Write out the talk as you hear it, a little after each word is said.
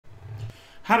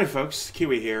Howdy folks,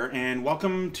 Keywii here, and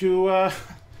welcome to,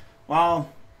 well,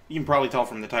 you can probably tell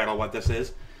from the title what this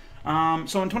is.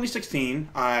 So in 2016,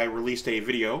 I released a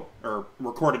video, or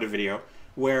recorded a video,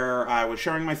 where I was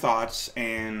sharing my thoughts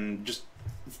and just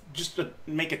to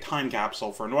make a time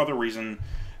capsule for no other reason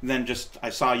than just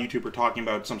I saw a YouTuber talking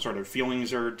about some sort of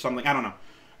feelings or something, I don't know.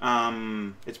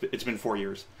 It's been 4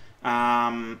 years.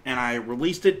 And I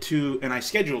released it and I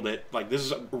scheduled it, like this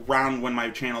is around when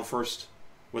my channel first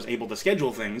was able to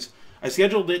schedule things. I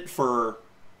scheduled it for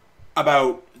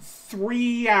about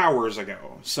 3 hours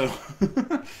ago, so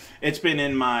it's been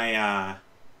in my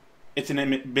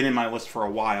been in my list for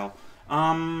a while.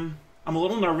 I'm a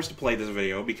little nervous to play this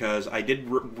video because I did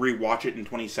re-watch it in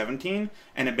 2017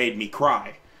 and it made me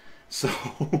cry. So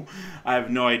I have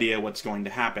no idea what's going to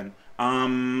happen.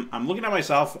 I'm looking at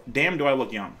myself. Damn, do I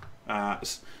look young?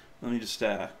 Let me just.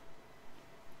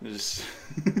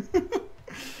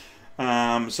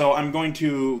 So I'm going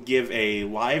to give a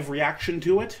live reaction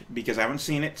to it because I haven't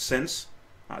seen it since.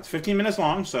 It's 15 minutes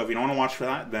long, so if you don't want to watch for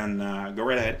that, then go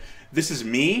right ahead. This is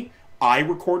me. I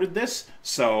recorded this,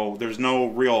 so there's no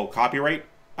real copyright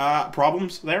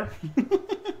problems there.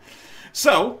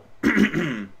 So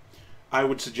I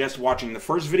would suggest watching the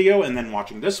first video and then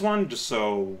watching this one, just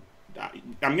so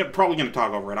I'm probably going to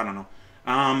talk over it. I don't know.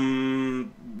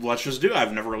 Let's just do it.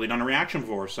 I've never really done a reaction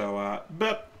before, so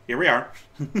but here we are.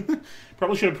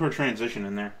 Probably should have put a transition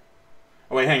in there.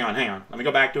 Oh wait, hang on. Let me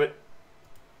go back to it.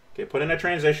 Okay, put in a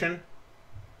transition.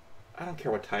 I don't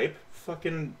care what type.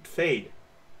 Fucking fade.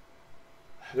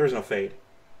 There's no fade.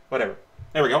 Whatever.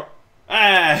 There we go.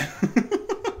 Ah!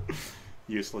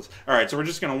 Useless. Alright, so we're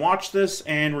just going to watch this,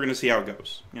 and we're going to see how it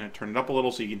goes. I'm going to turn it up a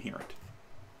little so you can hear it.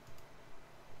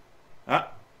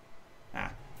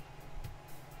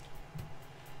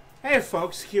 Hey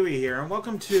folks, Keywii here, and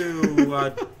welcome to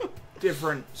a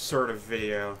different sort of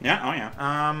video. Yeah, oh yeah.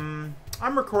 I'm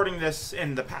recording this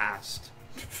in the past.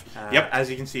 Yep.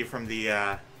 As you can see from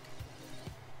the,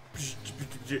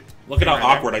 look at how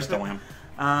awkward I still am.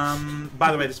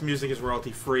 By the way, this music is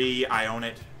royalty free. I own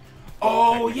it.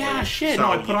 Oh yeah, shit. So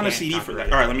no, I put on a CD for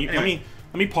that. All right, let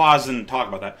me pause and talk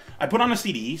about that. I put on a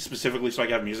CD specifically so I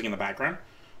can have music in the background.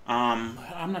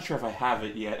 I'm not sure if I have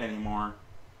it yet anymore.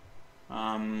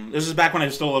 This is back when I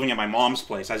was still living at my mom's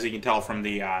place, as you can tell from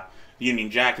the Union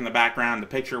Jack in the background, the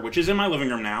picture, which is in my living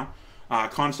room now.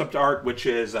 Concept art, which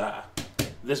is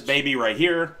this baby right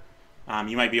here.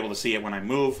 You might be able to see it when I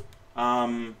move.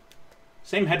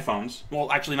 Same headphones.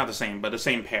 Well, actually not the same, but the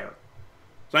same pair.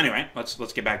 So anyway,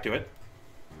 let's get back to it.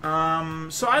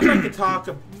 So I'd like to talk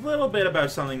a little bit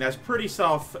about something that's pretty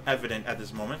self-evident at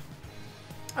this moment.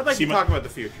 I'd like to talk about the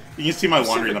future. You can see my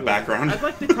laundry in the background. I'd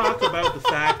like to talk about the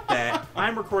fact that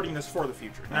I'm recording this for the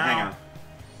future. Now, hang on.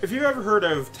 If you've ever heard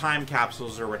of time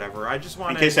capsules or whatever, I just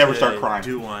wanted to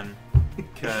do one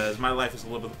because my life is a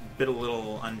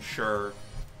little unsure,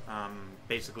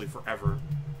 basically forever.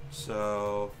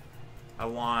 So I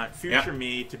want future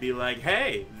me to be like,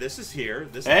 hey, this is here.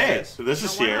 This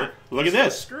is here. Look at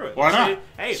this. Screw it. Why not?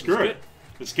 Hey, screw it.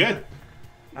 It's good.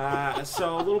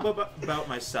 So a little bit about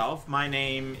myself. My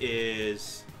name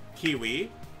is Keywii,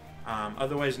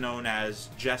 otherwise known as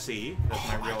Jesse. That's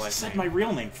my real life name. I said my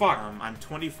real name. Fuck. I'm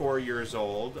 24 years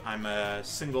old. I'm a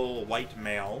single white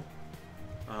male.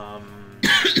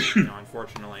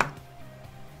 Unfortunately.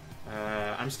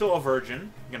 I'm still a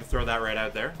virgin. I'm gonna throw that right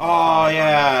out there. Oh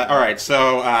yeah. All right.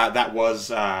 So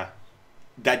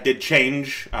that did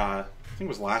change. I think it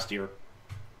was last year.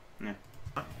 Yeah.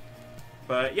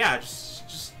 But yeah,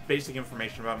 just basic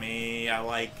information about me. I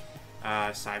like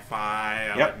sci-fi.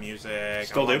 I like music.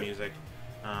 Still do. Music.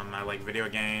 I like video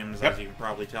games, as you can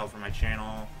probably tell from my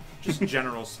channel. Just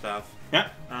general stuff. Yeah.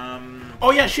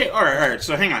 Oh yeah, shit. All right.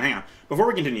 So hang on. Before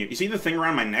we continue, you see the thing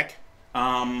around my neck?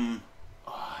 I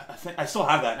think I still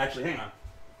have that. Actually, hang on.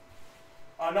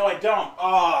 Oh no, I don't.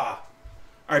 All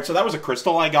right. So that was a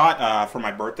crystal I got for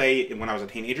my birthday when I was a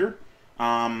teenager.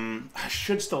 I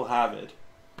should still have it.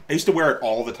 I used to wear it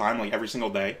all the time, like every single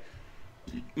day.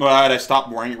 But I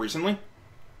stopped wearing it recently.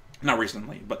 Not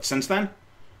recently, but since then.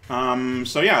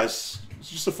 So yeah, it's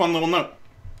just a fun little note.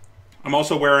 I'm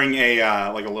also wearing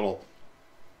a like a little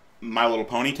My Little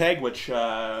Pony tag, which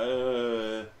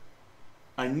I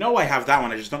know I have that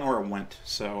one. I just don't know where it went.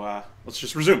 So let's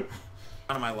just resume.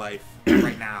 Out of my life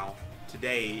right now,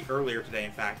 earlier today,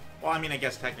 in fact. Well, I mean, I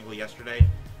guess technically yesterday,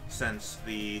 since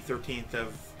the 13th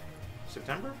of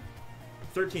September.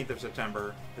 13th of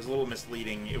September is a little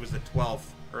misleading. It was the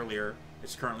 12th earlier.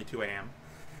 It's currently 2 a.m.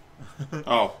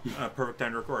 Oh. Perfect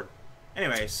time to record.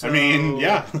 Anyway, so... I mean,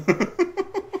 yeah.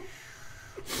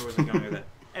 Where was I going with it?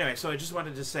 Anyway, so I just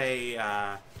wanted to say,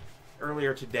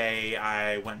 earlier today,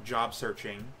 I went job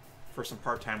searching for some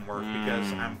part-time work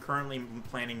because I'm currently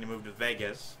planning to move to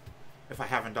Vegas. If I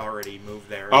haven't already moved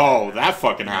there. Oh, that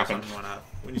fucking happened.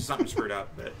 Something screwed up,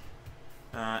 but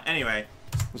anyway.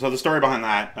 So the story behind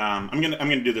that, I'm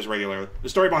gonna do this regularly. The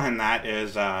story behind that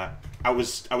is I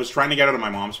was trying to get out of my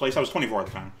mom's place. I was 24 at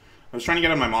the time. I was trying to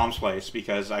get out of my mom's place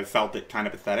because I felt it kind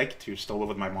of pathetic to still live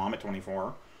with my mom at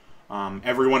 24.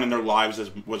 Everyone in their lives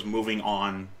was moving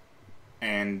on,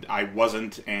 and I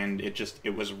wasn't, and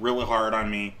it was really hard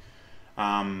on me.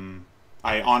 I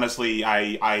honestly,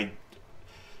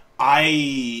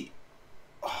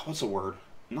 what's the word?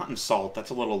 Not insult.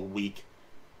 That's a little weak.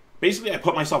 Basically, I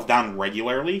put myself down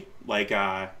regularly. Like,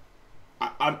 I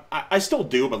still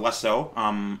do, but less so.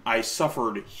 I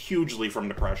suffered hugely from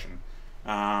depression.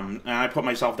 And I put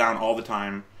myself down all the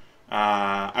time.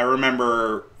 I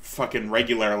remember fucking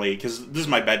regularly, because this is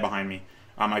my bed behind me.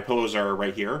 My pillows are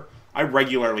right here. I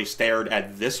regularly stared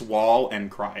at this wall and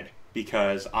cried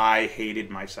because I hated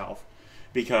myself.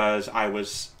 Because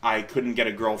I couldn't get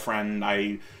a girlfriend.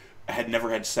 I had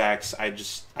never had sex. I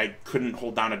couldn't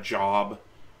hold down a job.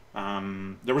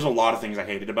 There was a lot of things I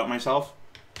hated about myself.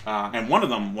 And one of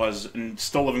them was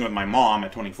still living with my mom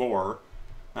at 24.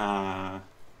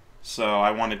 So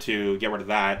I wanted to get rid of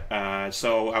that.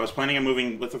 So I was planning on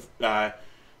moving with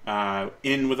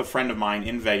in with a friend of mine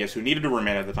in Vegas who needed a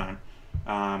roommate at the time.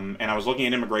 And I was looking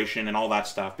at immigration and all that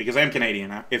stuff because I am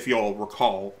Canadian, if you'll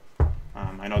recall.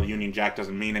 I know the Union Jack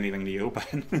doesn't mean anything to you, but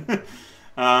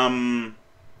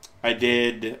I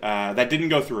did. That didn't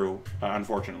go through,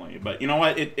 unfortunately. But you know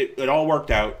what? It all worked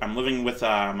out. I'm living with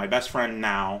my best friend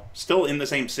now, still in the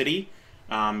same city.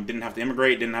 Didn't have to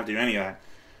immigrate. Didn't have to do any of that.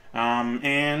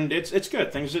 And it's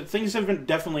good. Things have been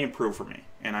definitely improved for me,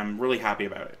 and I'm really happy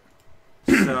about it.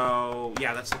 So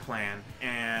yeah, that's the plan.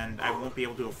 And I won't be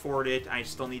able to afford it. I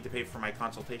still need to pay for my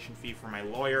consultation fee for my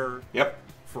lawyer. Yep.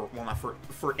 For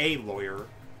a lawyer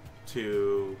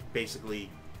to basically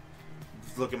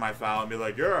look at my file and be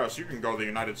like, yes, you can go to the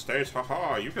United States,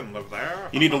 haha, you can live there.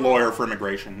 You need a lawyer for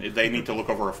immigration. They need to look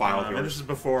over a file here. And this is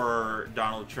before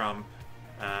Donald Trump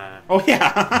oh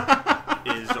yeah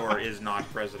is or is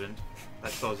not president.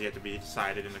 That still has yet to be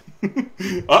decided in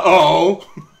a uh-oh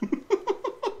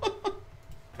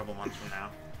couple months from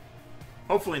now.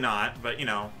 Hopefully not, but you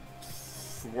know,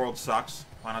 the world sucks.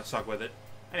 Why not suck with it?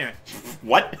 Anyway.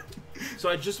 What? So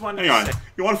I just wanted Hang to on.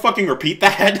 You want to fucking repeat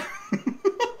that?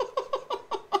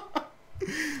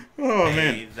 Oh,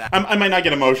 man. I might not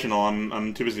get emotional.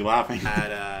 I'm too busy laughing.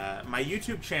 My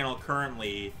YouTube channel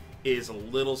currently is a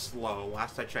little slow.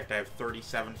 Last I checked, I have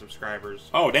 37 subscribers.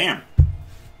 Oh, damn.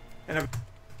 And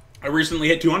I recently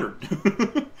hit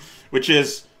 200. Which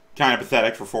is kind of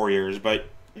pathetic for 4 years, but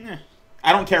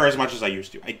I don't care as much as I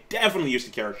used to. I definitely used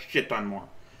to care a shit ton more.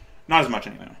 Not as much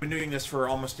anyway. I've been doing this for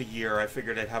almost a year. I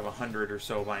figured I'd have 100 or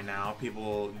so by now.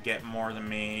 People get more than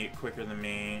me, quicker than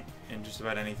me, in just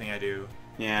about anything I do.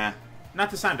 Yeah.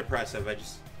 Not to sound depressive, I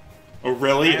just... Oh,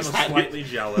 really? I am slightly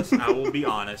jealous. I will be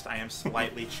honest. I am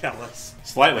slightly jealous.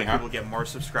 Slightly, huh? People get more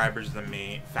subscribers than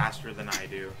me, faster than I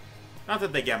do. Not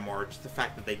that they get more, just the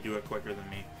fact that they do it quicker than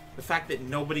me. The fact that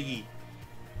nobody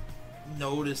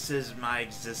notices my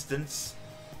existence.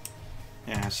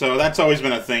 Yeah, so that's always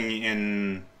been a thing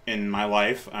in my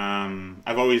life.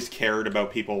 I've always cared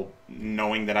about people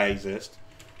knowing that I exist.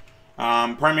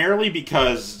 Primarily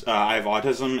because I have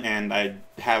autism and I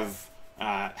have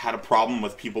had a problem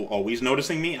with people always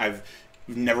noticing me. I've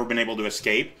never been able to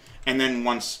escape. And then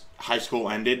once high school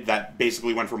ended, that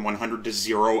basically went from 100 to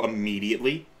 0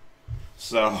 immediately.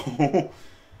 So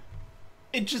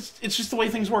it's just the way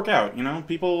things work out, you know?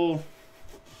 People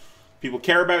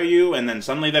care about you and then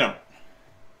suddenly they don't.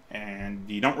 And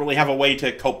you don't really have a way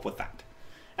to cope with that.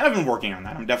 And I've been working on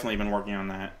that. I've definitely been working on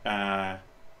that.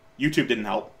 YouTube didn't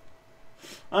help.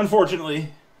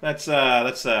 Unfortunately, that's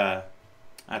a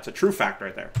true fact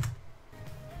right there.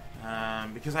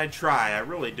 Because I try, I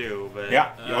really do, but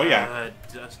yeah, oh yeah, it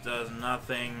just does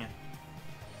nothing.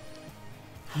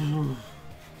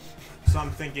 So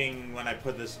I'm thinking when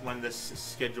this is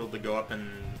scheduled to go up in,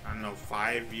 I don't know,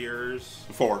 5 years?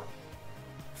 4.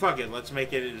 Fuck it, let's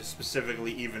make it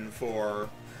specifically even for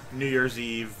New Year's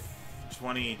Eve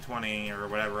 2020 or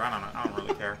whatever. I don't know. I don't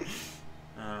really care.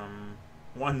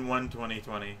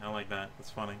 1/1/2020. I like that.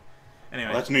 That's funny. Anyway,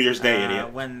 well, that's New Year's Day,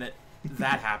 idiot. When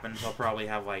that happens, I'll probably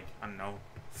have like, I don't know,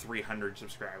 300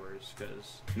 subscribers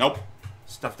because nope,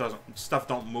 stuff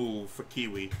don't move for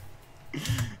Keywii.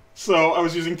 So I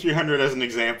was using 300 as an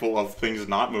example of things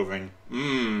not moving.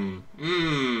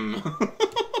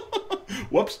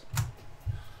 Whoops.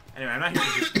 Anyway, I'm not here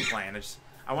to just complain.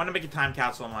 I want to make a time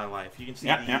capsule of my life. You can see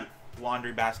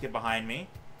laundry basket behind me.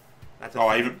 That's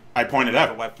I pointed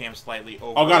out. The webcam slightly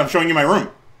over. Oh god, I'm showing you my room.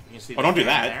 You can see don't do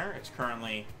that. There. It's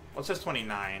currently, well, it says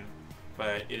 29,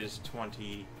 but it is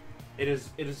 20. It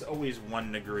is always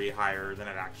 1 degree higher than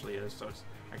it actually is, so it's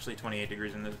actually 28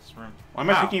 degrees in this room. Why am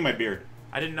I picking my beard?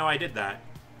 I didn't know I did that.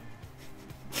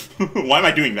 Why am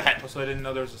I doing that? Also, I didn't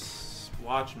know there was a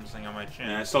splotch missing on my chin.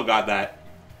 Yeah, I still got that.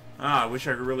 I wish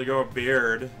I could really go with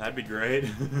beard. That'd be great.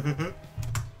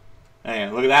 Hey,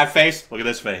 look at that face. Look at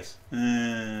this face.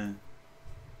 I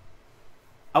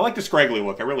like the scraggly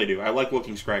look. I really do. I like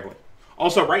looking scraggly.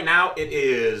 Also, right now, it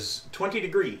is 20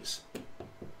 degrees.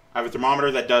 I have a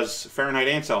thermometer that does Fahrenheit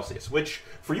and Celsius, which,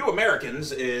 for you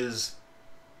Americans, is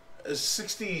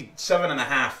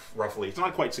 67.5, roughly. It's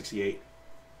not quite 68.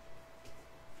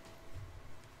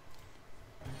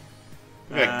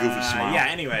 Look at that goofy smile. Yeah,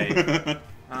 anyway.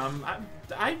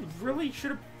 I really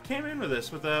should have came in with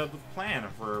this with a plan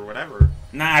for whatever.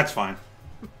 Nah, it's fine.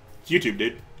 It's YouTube,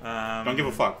 dude. Don't give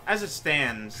a fuck. As it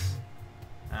stands,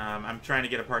 I'm trying to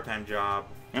get a part-time job.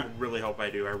 Yeah. I really hope I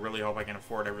do. I really hope I can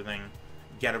afford everything.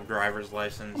 Get a driver's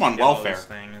license. I'm on welfare.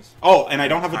 Things. Oh, and I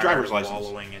don't have a driver's license.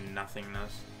 Wallowing in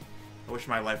nothingness. I wish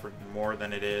my life were more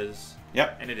than it is.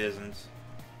 Yep. And it isn't.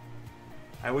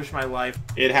 I wish my life...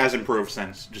 It has improved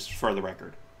since, just for the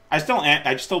record. I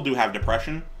still do have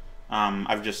depression.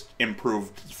 I've just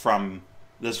improved from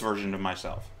this version of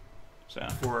myself. So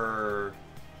for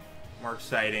more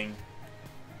exciting,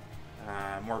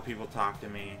 more people talk to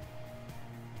me,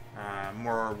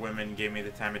 more women gave me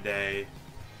the time of day,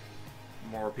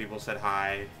 more people said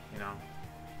hi, you know,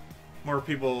 more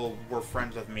people were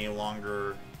friends with me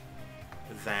longer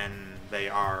than they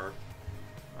are.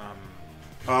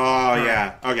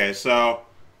 Yeah. Okay, so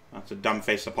that's a dumb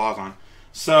face to pause on.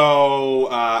 So,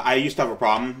 I used to have a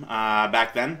problem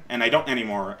back then, and I don't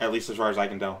anymore, at least as far as I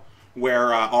can tell,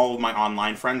 where all of my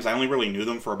online friends, I only really knew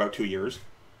them for about 2 years.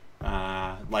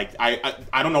 Like,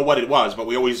 I don't know what it was, but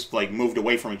we always, like, moved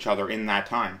away from each other in that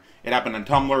time. It happened on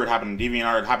Tumblr, it happened in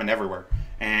DeviantArt, it happened everywhere.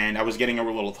 And I was getting a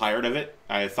little tired of it.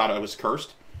 I thought I was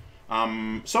cursed.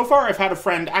 So far, I've had a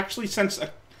friend, actually since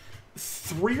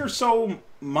 3 or so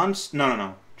months,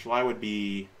 no, July would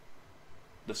be...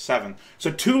 the 7th.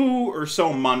 So 2 or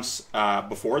so months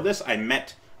before this, I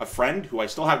met a friend who I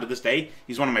still have to this day.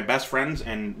 He's one of my best friends,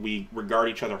 and we regard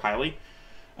each other highly.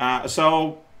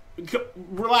 So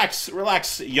relax,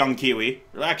 young Keywii.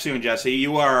 Relax, young Jesse.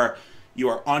 You are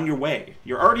on your way.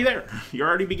 You're already there. You're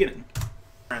already beginning.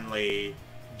 Friendly.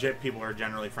 People are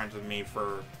generally friends with me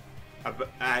for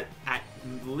at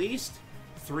least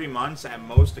 3 months, at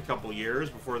most a couple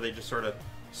years, before they just sort of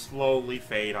slowly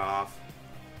fade off.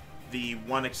 The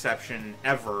one exception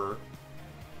ever,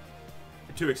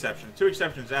 two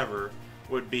exceptions ever,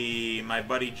 would be my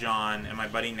buddy John and my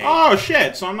buddy Nate. Oh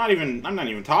shit! So I'm not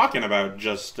even talking about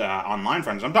just online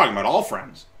friends. I'm talking about all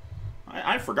friends.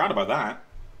 I forgot about that.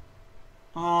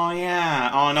 Oh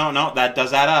yeah. Oh no, that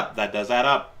does add up. That does add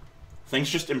up. Things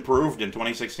just improved in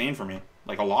 2016 for me,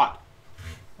 like a lot.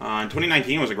 And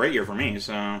 2019 was a great year for me.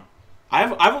 So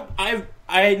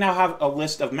I now have a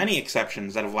list of many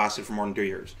exceptions that have lasted for more than 2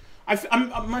 years.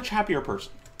 I'm a much happier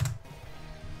person.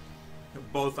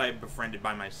 Both I befriended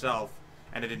by myself,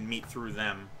 and I didn't meet through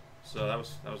them, so that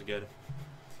was good.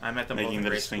 I met them both in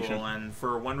grade school, and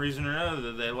for one reason or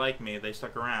another, they liked me. They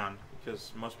stuck around,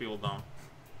 because most people don't.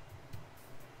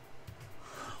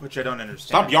 Which I don't understand.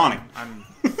 Stop yawning.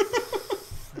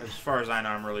 As far as I know,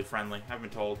 I'm really friendly. I've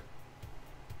been told.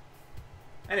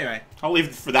 Anyway. I'll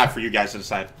leave that for you guys to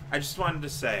decide. I just wanted to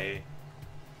say,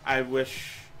 I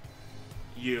wish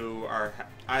you are...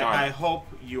 I hope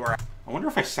you are... I wonder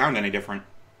if I sound any different.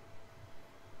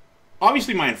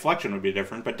 Obviously my inflection would be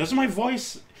different, but doesn't my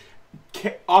voice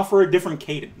offer a different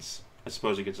cadence? I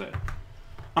suppose you could say.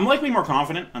 I'm likely more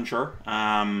confident, I'm sure.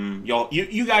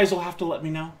 You guys will have to let me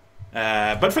know.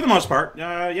 But for the most part,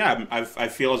 yeah, I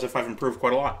feel as if I've improved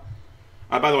quite a lot.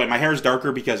 By the way, my hair is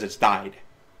darker because it's dyed.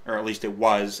 Or at least it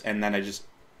was, and then I just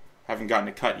haven't gotten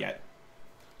it cut yet.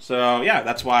 So, yeah,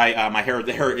 that's why my hair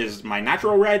there is my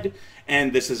natural red,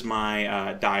 and this is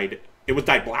my dyed... It was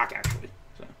dyed black, actually.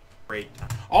 So. Great.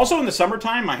 Also, in the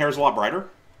summertime, my hair is a lot brighter.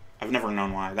 I've never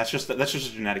known why. That's just a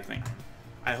genetic thing.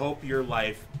 I hope your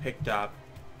life picked up,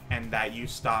 and that you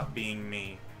stop being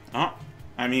me. Oh,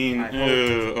 I mean...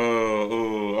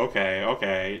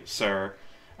 okay, sir.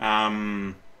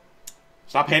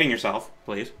 Stop hating yourself,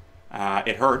 please.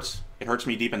 It hurts. It hurts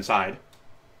me deep inside.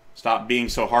 Stop being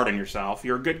so hard on yourself.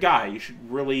 You're a good guy. You should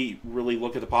really, really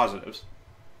look at the positives.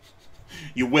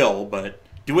 You will, but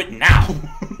do it now.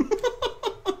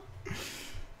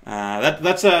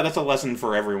 That's a lesson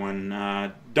for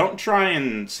everyone. Don't try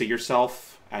and see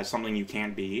yourself as something you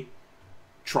can't be,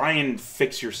 try and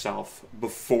fix yourself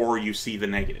before you see the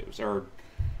negatives. Or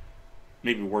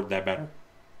maybe word that better.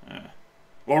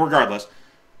 Well, regardless,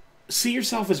 see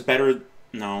yourself as better...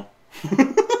 No.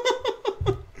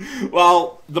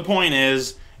 Well, the point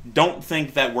is, don't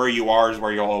think that where you are is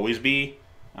where you'll always be.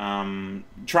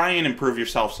 Try and improve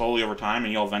yourself slowly over time,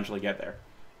 and you'll eventually get there.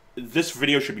 This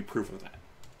video should be proof of that.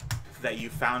 That you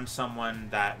found someone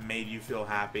that made you feel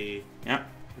happy. Yeah.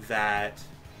 That...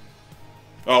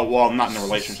 Oh, well, I'm not in a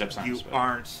relationship sense. You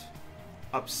aren't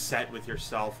upset with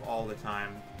yourself all the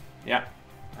time. Yeah.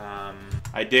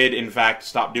 I did, in fact,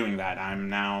 stop doing that. I'm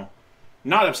now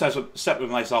not upset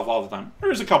with myself all the time.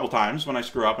 There's a couple times when I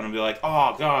screw up and I'll be like,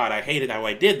 oh, God, I hated how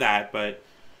I did that. But,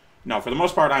 no, for the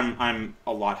most part, I'm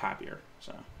a lot happier.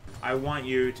 So I want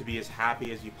you to be as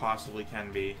happy as you possibly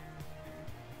can be.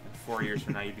 And 4 years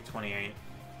from now, you'd be 28.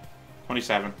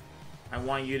 27. I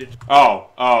want you to...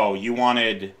 Oh, you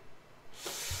wanted...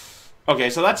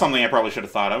 Okay, so that's something I probably should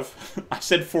have thought of. I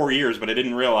said 4 years, but I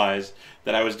didn't realize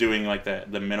that I was doing like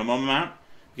the minimum amount.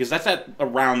 Because that's at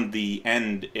around the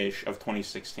end-ish of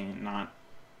 2016, not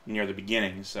near the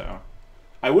beginning, so...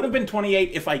 I would have been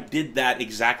 28 if I did that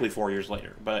exactly 4 years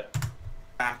later, but...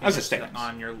 As a statement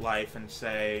on your life and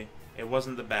say, it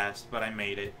wasn't the best, but I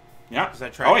made it. Yeah. Because I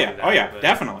tried to do that, oh yeah,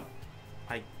 definitely.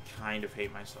 I kind of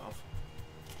hate myself.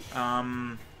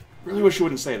 Really wish you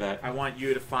wouldn't say that. I want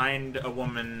you to find a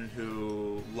woman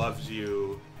who loves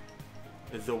you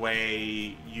the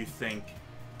way you think...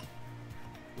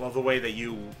 Well, the way that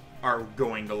you are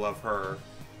going to love her.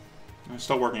 I'm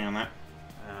still working on that.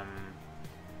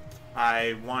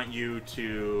 I want you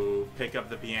to pick up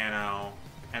the piano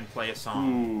and play a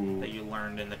song that you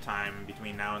learned in the time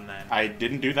between now and then. I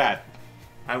didn't do that.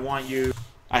 I want you...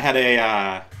 I had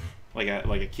a like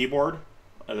a keyboard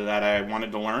that I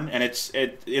wanted to learn, and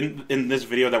in this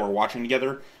video that we're watching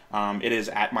together, it is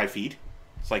at my feet.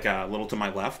 It's like a little to my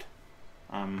left.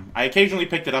 I occasionally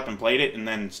picked it up and played it, and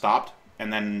then stopped,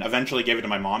 and then eventually gave it to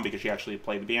my mom because she actually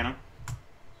played the piano.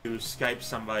 To Skype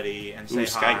somebody and say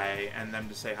hi, and them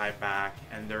to say hi back,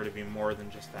 and there to be more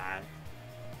than just that.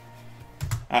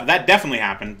 That definitely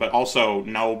happened, but also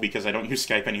no, because I don't use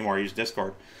Skype anymore. I use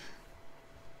Discord.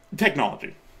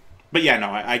 Technology. But yeah, no,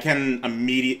 I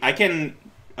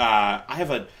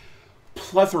have a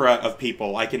plethora of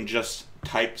people I can just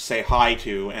type, say hi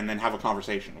to, and then have a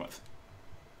conversation with.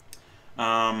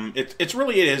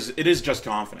 It is just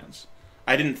confidence.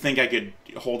 I didn't think I could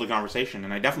hold a conversation,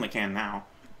 and I definitely can now.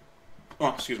 Oh,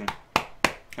 excuse me.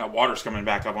 Water's coming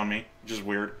back up on me, which is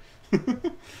weird.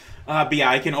 But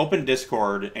yeah, I can open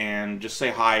Discord and just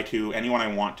say hi to anyone I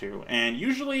want to. And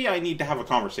usually I need to have a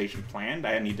conversation planned.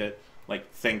 I need to,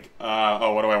 like, think,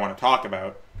 oh, what do I want to talk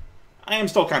about? I am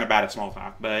still kind of bad at small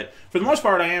talk, but for the most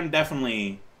part, I am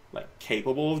definitely, like,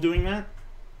 capable of doing that.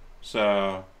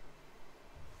 So,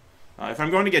 if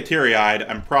I'm going to get teary-eyed,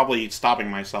 I'm probably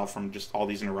stopping myself from just all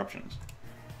these interruptions.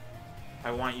 I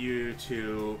want you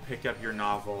to pick up your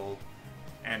novel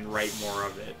and write more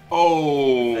of it.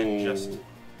 Oh. Than just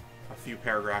a few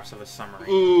paragraphs of a summary.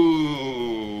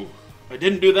 Ooh. I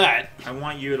didn't do that. I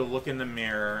want you to look in the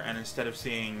mirror, and instead of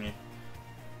seeing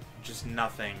just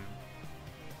nothing,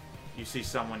 you see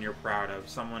someone you're proud of.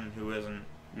 Someone who isn't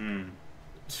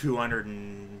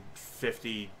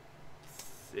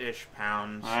 250-ish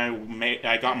pounds.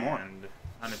 I got more. And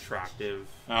unattractive.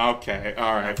 Okay,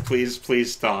 alright.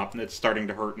 Please stop. It's starting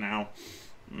to hurt now.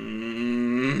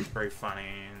 Very funny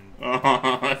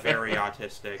and very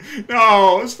autistic.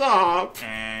 No, stop.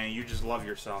 And you just love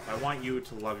yourself. I want you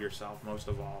to love yourself most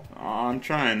of all. Oh, I'm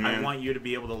trying, man. I want you to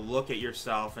be able to look at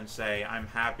yourself and say, I'm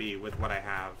happy with what I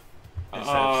have.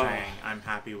 Instead of saying, I'm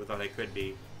happy with what I could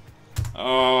be.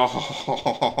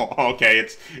 Oh, okay.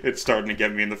 It's starting to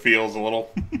get me in the feels a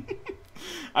little.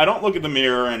 I don't look at the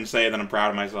mirror and say that I'm proud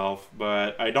of myself,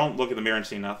 but I don't look at the mirror and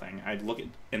see nothing. I look at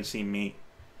and see me.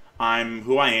 I'm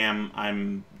who I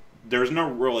am. There's no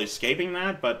really escaping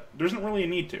that, but there isn't really a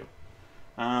need to.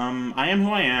 I am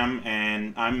who I am,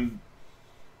 and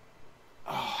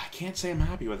I can't say I'm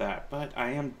happy with that, but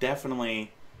I am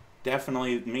definitely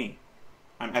me.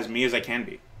 I'm as me as I can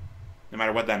be, no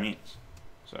matter what that means.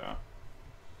 So, I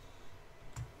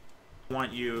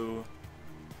want you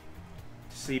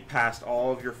to see past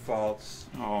all of your faults.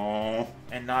 Oh.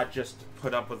 And not just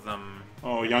put up with them.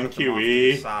 Oh, young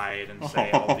Keywii. To the side and say,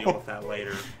 I'll deal with that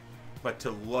later. But to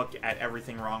look at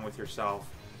everything wrong with yourself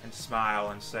and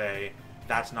smile and say,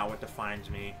 that's not what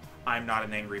defines me. I'm not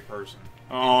an angry person.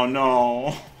 Oh,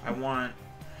 no. I want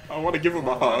to give him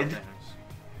a hug.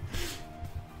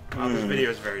 Oh, this video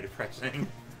is very depressing.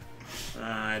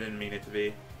 I didn't mean it to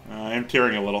be. I'm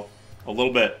tearing a little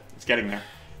bit. It's getting there.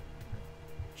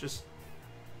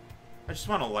 I just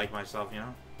want to like myself, you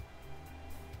know?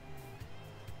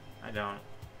 I don't.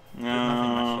 There's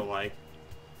nothing much to like.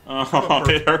 Oh,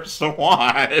 it hurts to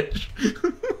watch.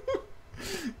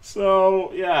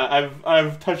 So, yeah,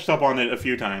 I've touched up on it a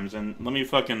few times, and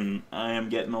I am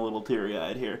getting a little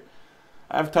teary-eyed here.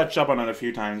 I've touched up on it a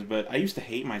few times, but I used to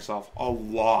hate myself a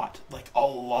lot. Like, a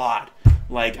lot.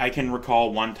 Like, I can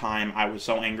recall one time I was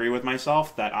so angry with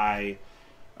myself that I,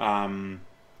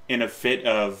 in a fit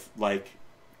of, like,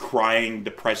 crying,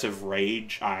 depressive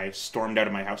rage, I stormed out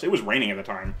of my house. It was raining at the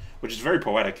time, which is very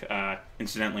poetic,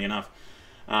 incidentally enough.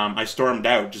 I stormed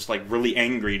out, just, like, really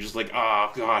angry, just like,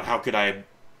 oh, God, how could I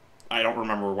don't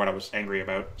remember what I was angry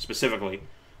about, specifically.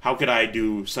 How could I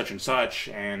do such and such?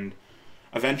 And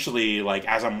eventually, like,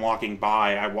 as I'm walking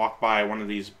by, I walk by one of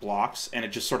these blocks, and it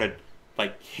just sort of,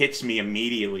 like, hits me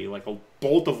immediately, like a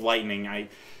bolt of lightning. I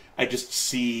just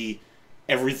see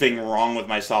everything wrong with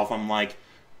myself. I'm like,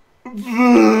 and,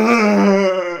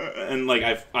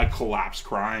 like, I collapse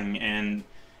crying, and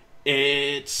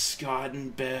it's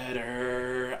gotten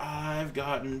better. I've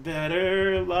gotten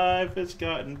better. Life has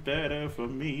gotten better for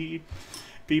me.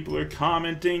 People are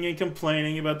commenting and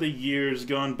complaining about the years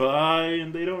gone by,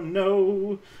 and they don't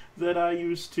know that I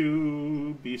used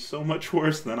to be so much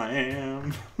worse than I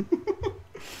am.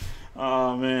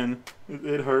 Oh, man.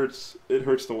 It hurts. It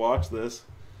hurts to watch this.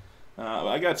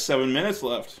 I got 7 minutes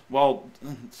left. Well,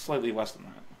 slightly less than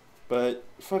that. But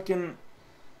fucking...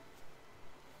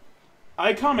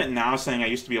 I comment now saying I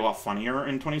used to be a lot funnier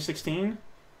in 2016,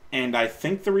 and I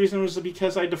think the reason was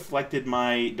because I deflected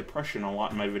my depression a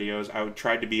lot in my videos. I would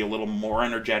try to be a little more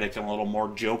energetic and a little more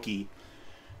jokey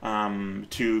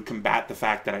to combat the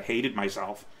fact that I hated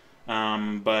myself.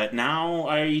 But now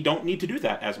I don't need to do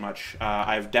that as much.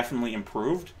 I've definitely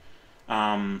improved.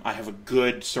 I have a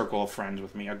good circle of friends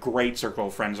with me, a great circle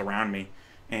of friends around me,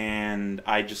 and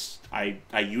I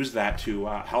use that to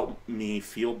help me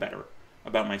feel better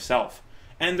about myself.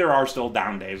 And there are still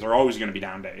down days. There are always going to be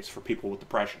down days for people with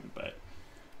depression, but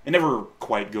it never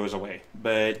quite goes away.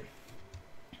 But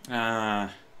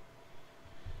I'm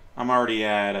already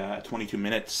at 22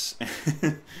 minutes.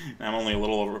 I'm only a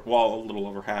little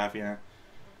over half, yeah.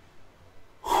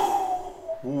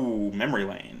 Ooh, memory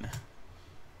lane.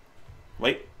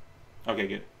 Wait. Okay,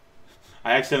 good.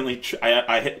 I accidentally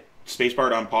I hit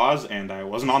spacebar on pause, and I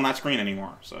wasn't on that screen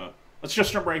anymore. So let's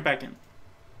just jump right back in.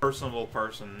 Personable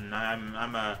person.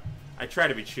 I try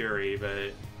to be cheery,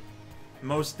 but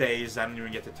most days I don't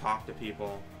even get to talk to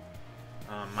people.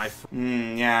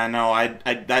 Yeah, no,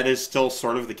 that is still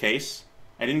sort of the case.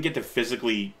 I didn't get to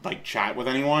physically, like, chat with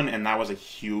anyone, and that was a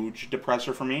huge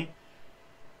depressor for me.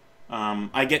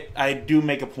 I do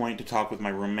make a point to talk with my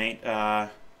roommate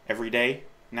every day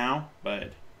now,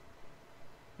 but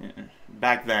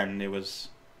back then I was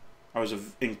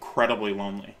incredibly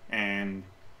lonely, and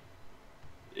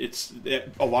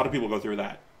a lot of people go through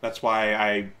that. That's why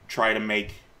I try to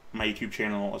make my YouTube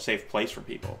channel a safe place for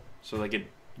people, so they could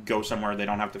go somewhere they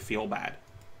don't have to feel bad.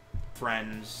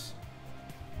 Friends,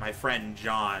 my friend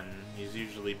John, he's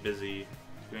usually busy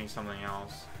doing something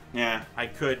else. Yeah. I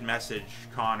could message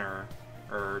Connor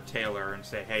or Taylor and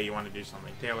say, hey, you want to do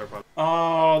something? Taylor probably...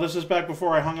 Oh, this is back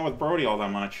before I hung out with Brody all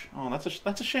that much. Oh, that's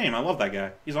a shame. I love that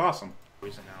guy. He's awesome.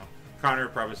 Connor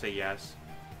would probably say yes,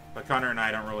 but Connor and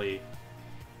I don't really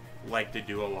like to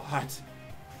do a lot.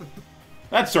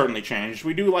 That's certainly changed.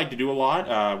 We do like to do a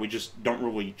lot. We just don't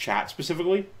really chat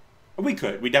specifically. We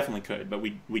could. We definitely could, but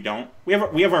we don't. We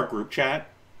have our group chat,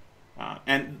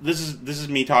 and this is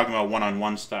me talking about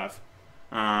one-on-one stuff.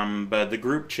 But the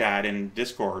group chat in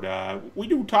Discord, we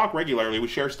do talk regularly. We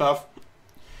share stuff,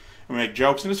 and we make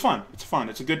jokes, and it's fun. It's fun.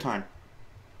 It's a good time.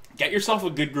 Get yourself a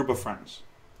good group of friends.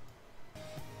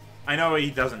 I know he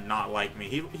doesn't not like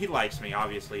me. He likes me,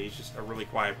 obviously. He's just a really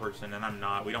quiet person, and I'm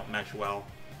not. We don't mesh well,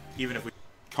 even if we...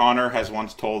 Connor has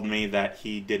once told me that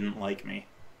he didn't like me,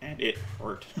 and it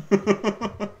hurt.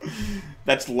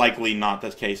 That's likely not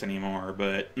the case anymore,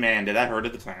 but man, did that hurt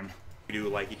at the time. We do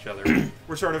like each other.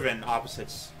 We're sort of an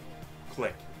opposites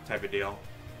clique type of deal.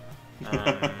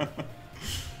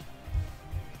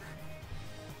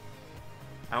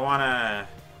 I want to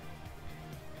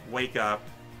wake up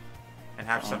and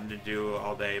have something to do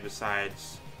all day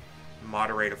besides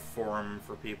moderate a forum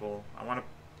for people. I want to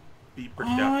be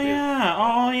productive.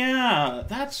 Oh yeah.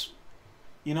 That's,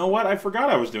 you know what? I forgot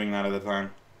I was doing that at the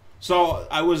time. So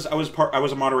I was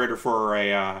a moderator for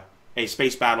a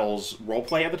Space Battles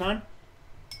roleplay at the time.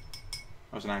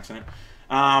 That was an accident.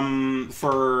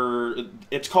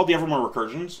 It's called the Evermore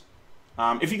Recursions.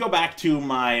 If you go back to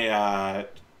my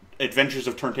Adventures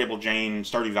of Turntable Jane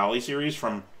Stardew Valley series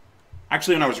from,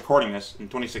 actually when I was recording this in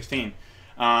 2016,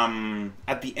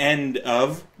 At the end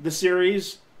of the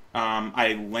series,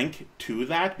 I link to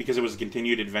that because it was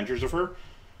continued adventures of her,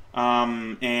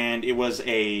 and it was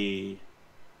a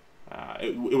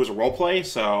it was a role play.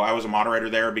 So I was a moderator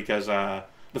there because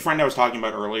the friend I was talking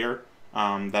about earlier,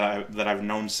 that I've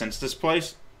known since this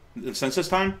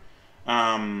time.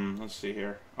 Let's see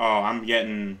here. Oh, I'm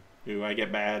getting. Ooh, I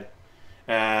get bad.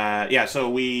 Yeah, so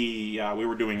we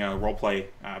were doing a role play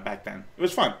back then. It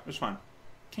was fun. It was fun.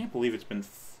 Can't believe it's been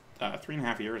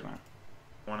 3.5 years now.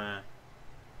 Want to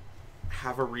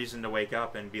have a reason to wake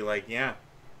up and be like, yeah,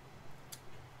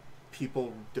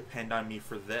 people depend on me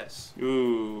for this.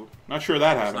 Ooh, not sure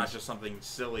that happens. It's not just something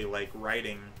silly like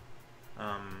writing.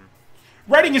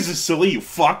 Writing isn't silly, you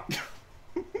fuck.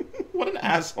 What an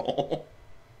asshole.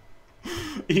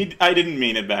 I didn't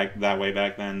mean it that way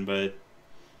back then, but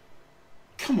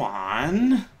come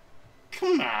on.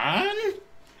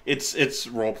 It's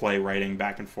roleplay writing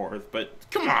back and forth, but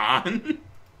come on.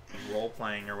 Role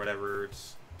playing or whatever,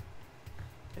 it's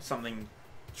something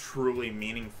truly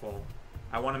meaningful.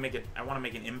 I want to make an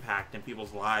impact in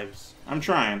people's lives. I'm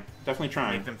trying, definitely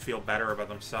trying. Make them feel better about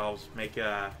themselves. Make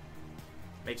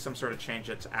some sort of change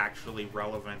that's actually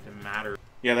relevant and matters.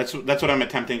 Yeah, that's what I'm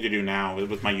attempting to do now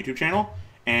with my YouTube channel.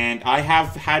 And I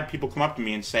have had people come up to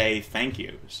me and say thank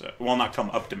you. So, well, not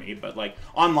come up to me, but like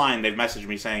online they've messaged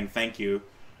me saying thank you.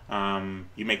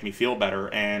 You make me feel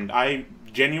better, and I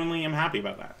genuinely am happy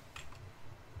about that.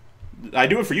 I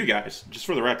do it for you guys, just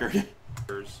for the record.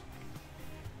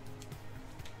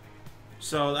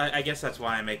 So I guess that's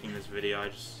why I'm making this video. I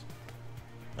just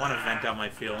want to vent out my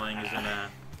feelings in a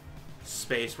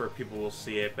space where people will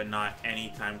see it, but not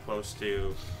anytime close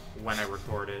to when I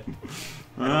record it.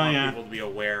 I don't want people to be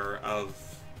aware of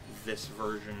this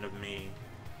version of me.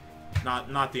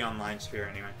 Not the online sphere,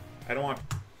 anyway. I don't want...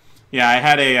 Yeah, I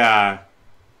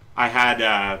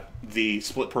had the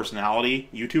split personality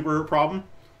YouTuber problem,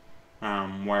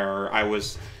 where I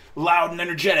was loud and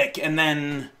energetic, and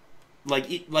then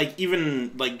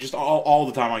even just all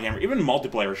the time on camera, even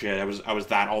multiplayer shit, I was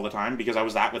that all the time because I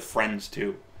was that with friends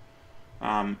too.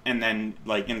 And then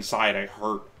like inside I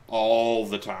hurt all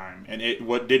the time, and it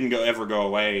didn't ever go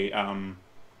away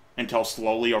until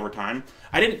slowly over time.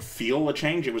 I didn't feel a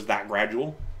change; it was that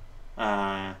gradual.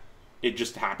 It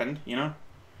just happened, you know?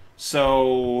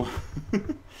 So,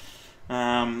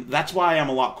 that's why I'm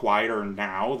a lot quieter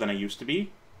now than I used to be.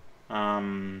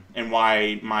 And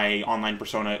why my online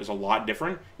persona is a lot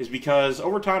different is because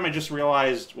over time I just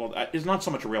realized, well, it's not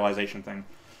so much a realization thing,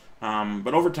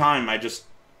 but over time I just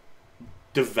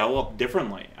developed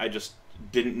differently. I just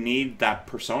didn't need that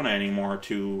persona anymore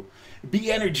to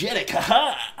be energetic.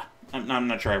 Haha! I'm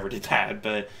not sure I ever did that,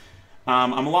 but...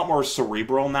 I'm a lot more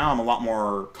cerebral now. I'm a lot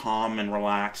more calm and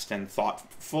relaxed and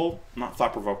thoughtful. Not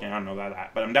thought-provoking, I don't know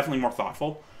that, but I'm definitely more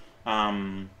thoughtful.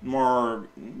 More,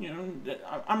 you know,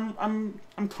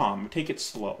 I'm calm. I take it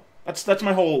slow. That's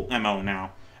my whole MO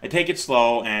now. I take it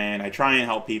slow and I try and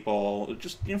help people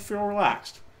just, you know, feel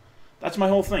relaxed. That's my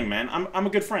whole thing, man. I'm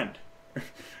a good friend.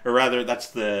 Or rather, that's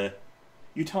the...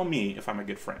 You tell me if I'm a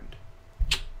good friend.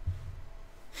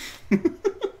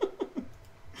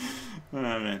 Oh,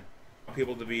 man.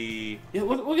 People to be... Yeah,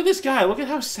 look at this guy. Look at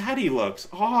how sad he looks.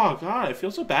 Oh, God, I feel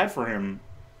so bad for him.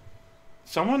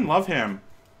 Someone love him.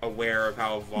 Aware of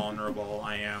how vulnerable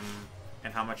I am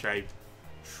and how much I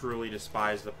truly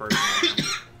despise the person I am.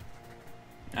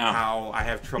 Oh. How I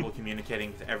have trouble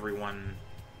communicating with everyone.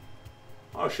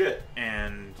 Oh, shit.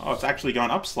 And... Oh, it's actually gone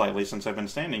up slightly since I've been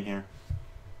standing here.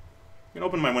 I'm going to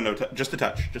open my window just a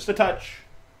touch. Just a touch.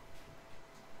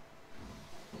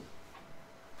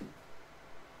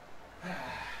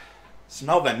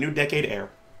 Smell that new decade air.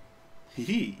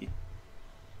 Hee.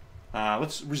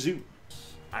 Let's resume.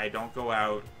 I don't go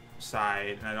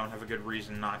outside, and I don't have a good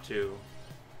reason not to.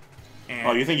 And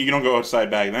oh, you think you don't go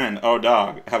outside back then? Oh,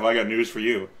 dog, have I got news for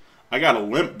you. I got a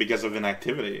limp because of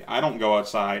inactivity. I don't go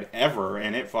outside ever,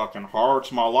 and it fucking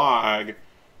hurts my leg.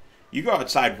 You go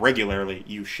outside regularly,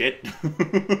 you shit.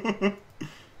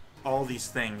 All these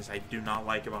things I do not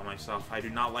like about myself. I do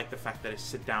not like the fact that I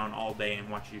sit down all day and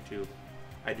watch YouTube.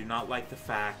 I do not like the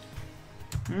fact...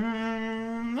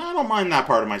 I don't mind that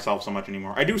part of myself so much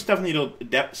anymore. I do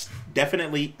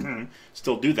definitely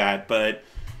still do that, but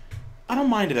I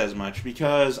don't mind it as much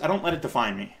because I don't let it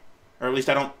define me. Or at least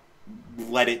I don't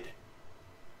let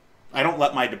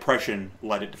my depression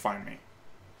let it define me.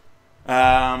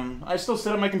 I still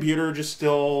sit at my computer, just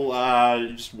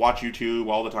watch YouTube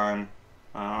all the time.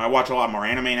 I watch a lot more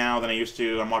anime now than I used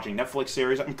to. I'm watching Netflix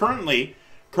series. I'm currently,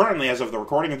 as of the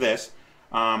recording of this,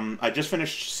 I just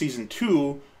finished season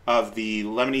 2 of the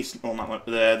Lebanese, well, not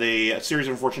the series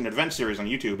of unfortunate events series on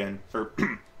YouTube and or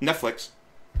Netflix.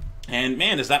 And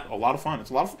man, is that a lot of fun? It's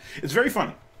very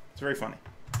funny. It's very funny.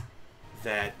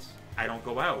 That I don't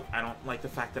go out. I don't like the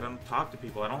fact that I don't talk to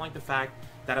people. I don't like the fact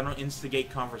that I don't instigate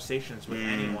conversations with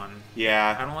anyone.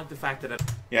 Yeah. I don't like the fact that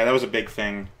Yeah, that was a big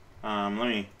thing. Let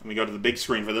me go to the big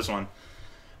screen for this one.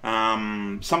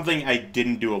 Something I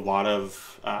didn't do a lot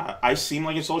of. I seem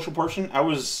like a social person. I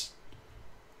was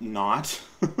not.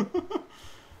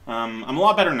 I'm a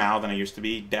lot better now than I used to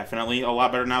be. Definitely a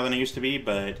lot better now than I used to be.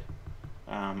 But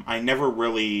I never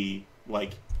really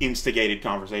like instigated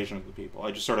conversations with people.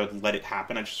 I just sort of let it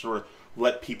happen. I just sort of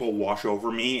let people wash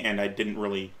over me, and I didn't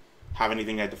really have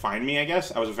anything that defined me. I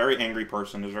guess I was a very angry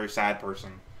person. I was a very sad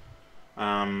person.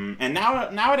 And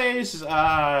nowadays,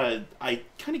 I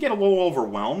kind of get a little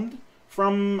overwhelmed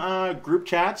from group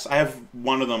chats. I have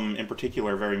one of them in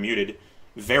particular very muted.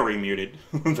 Very muted.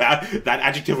 that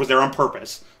adjective was there on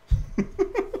purpose.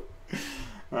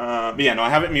 But yeah, no, I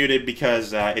have it muted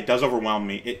because it does overwhelm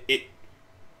me.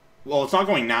 Well, it's not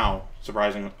going now,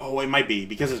 surprisingly. Oh, it might be.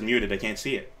 Because it's muted, I can't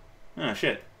see it. Oh,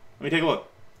 shit. Let me take a look.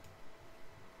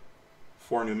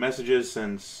 4 new messages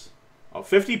since...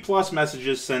 50 plus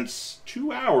messages since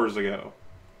 2 hours ago.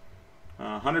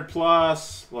 100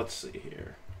 plus, let's see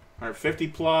here. 150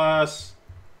 plus.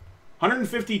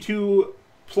 152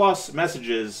 plus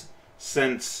messages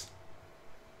since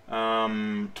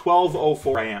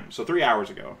 12:04 a.m. So 3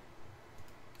 hours ago.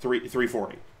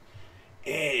 3:40.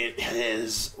 It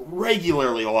is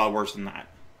regularly a lot worse than that.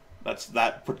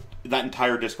 That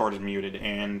entire Discord is muted,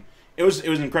 and it was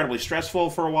incredibly stressful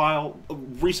for a while,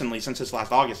 recently, since this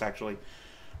last August, actually.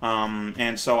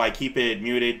 And so I keep it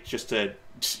muted just to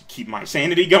keep my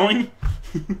sanity going.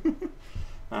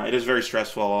 It is very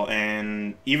stressful,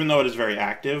 and even though it is very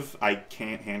active, I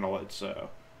can't handle it, so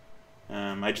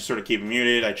I just sort of keep it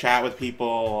muted. I chat with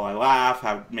people, I laugh,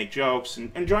 make jokes,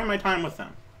 and enjoy my time with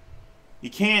them.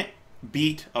 You can't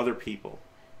beat other people.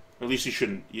 Or at least you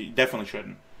shouldn't. You definitely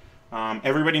shouldn't.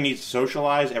 Everybody needs to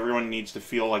socialize. Everyone needs to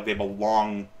feel like they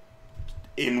belong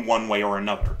in one way or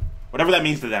another. Whatever that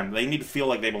means to them. They need to feel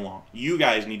like they belong. You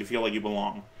guys need to feel like you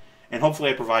belong. And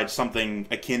hopefully I provide something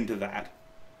akin to that.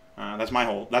 That's my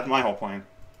whole plan.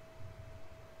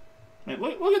 I mean,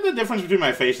 look at the difference between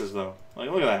my faces, though.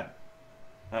 Like, look at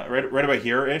that. Right about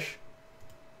here-ish.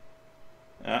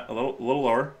 A little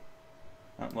lower.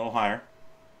 A little higher.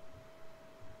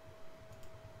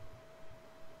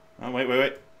 Oh,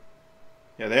 wait.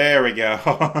 Yeah, there we go.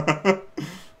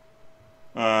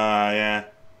 Yeah.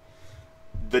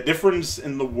 The difference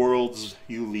in the worlds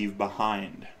you leave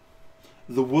behind.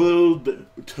 The world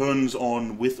turns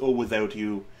on with or without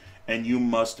you, and you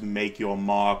must make your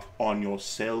mark on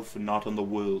yourself, not on the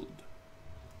world.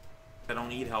 I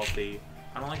don't eat healthy.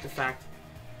 I don't like the fact...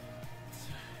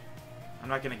 I'm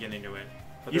not going to get into it.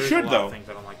 But you should, though. There's a lot of things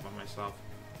I don't like about myself.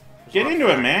 Get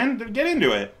into it, man. Get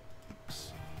into it.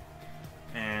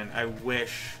 And I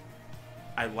wish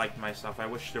I liked myself. I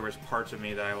wish there was parts of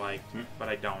me that I liked, but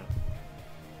I don't.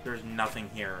 There's nothing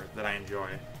here that I enjoy.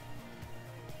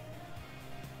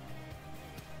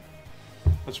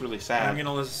 That's really sad. I'm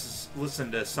gonna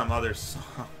listen to some other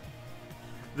song.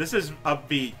 This is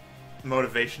upbeat,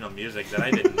 motivational music that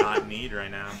I did not need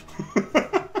right now.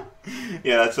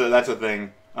 Yeah, that's a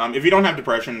thing. If you don't have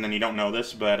depression, then you don't know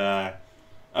this, but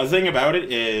the thing about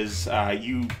it is,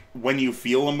 when you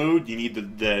feel a mood, you need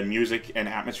the music and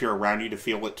atmosphere around you to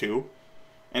feel it too.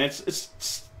 And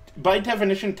it's by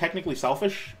definition technically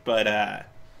selfish, but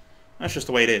that's just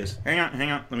the way it is. Hang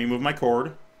on. Let me move my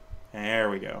cord. There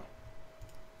we go.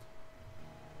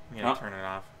 I'm gonna turn it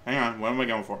off. Hang on. What am I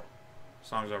going for?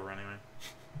 Song's over anyway.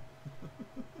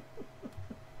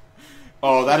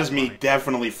 Oh, that is me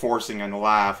definitely forcing a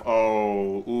laugh.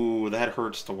 Oh, ooh, that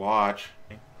hurts to watch.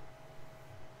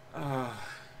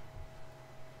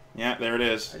 Yeah, there it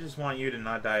is. I just want you to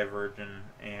not die a virgin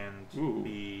and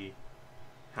be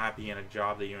happy in a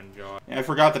job that you enjoy. Yeah, I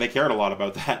forgot that I cared a lot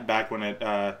about that back when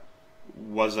it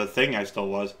was a thing. I still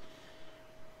was.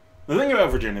 The thing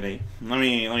about virginity, let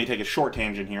me take a short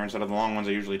tangent here instead of the long ones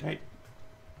I usually take.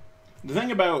 The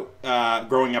thing about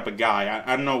growing up a guy,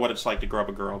 I don't know what it's like to grow up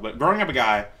a girl, but growing up a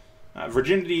guy,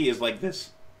 virginity is like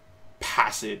this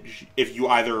passage. If you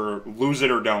either lose it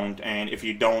or don't, and if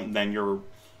you don't, then you're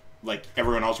like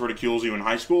everyone else ridicules you in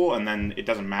high school, and then it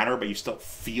doesn't matter, but you still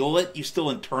feel it, you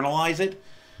still internalize it.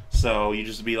 So you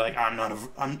just be like,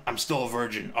 I'm still a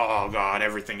virgin. Oh God,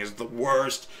 everything is the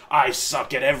worst. I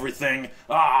suck at everything.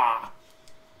 I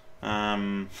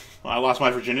lost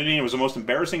my virginity. It was the most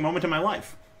embarrassing moment in my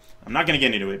life. I'm not going to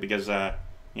get into it because,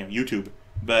 YouTube.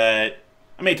 But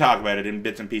I may talk about it in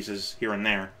bits and pieces here and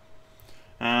there.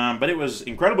 But it was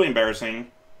incredibly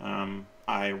embarrassing.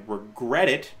 I regret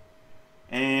it.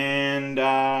 And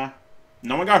no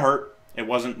one got hurt. It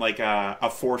wasn't like a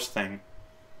forced thing.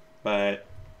 But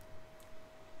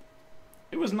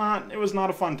it was not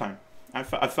a fun time. I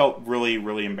felt really,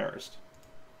 really embarrassed.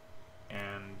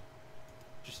 And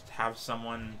just have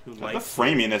someone who the likes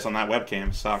framiness on that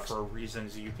webcam sucks. For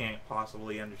reasons you can't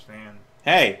possibly understand.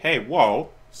 Hey, whoa.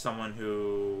 Someone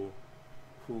who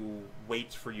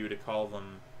waits for you to call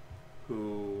them,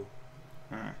 who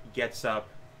gets up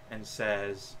and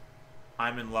says,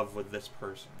 I'm in love with this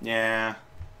person. Yeah.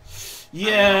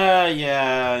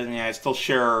 I still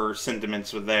share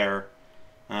sentiments with there.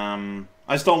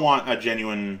 I still want a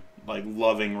genuine, like,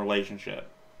 loving relationship.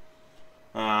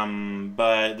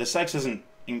 But the sex isn't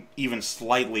even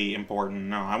slightly important.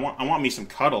 No, I want me some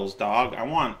cuddles, dog. I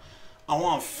want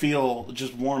to feel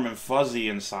just warm and fuzzy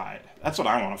inside. That's what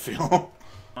I want to feel.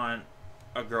 I want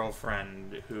a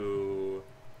girlfriend who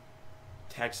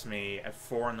texts me at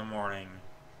 4 in the morning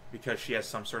because she has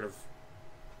some sort of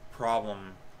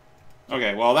problem.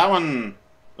 Okay, well, that one,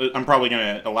 I'm probably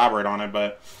going to elaborate on it,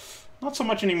 but not so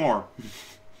much anymore.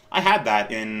 I had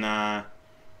that in,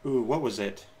 what was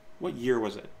it? What year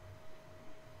was it?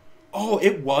 Oh,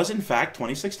 it was, in fact,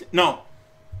 2016. No,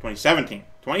 2017.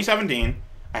 2017,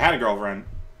 I had a girlfriend,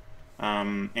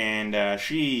 and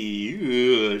she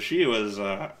was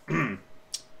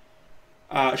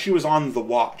she was on the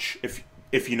watch.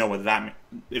 If you know what that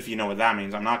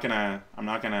means, I'm not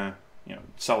gonna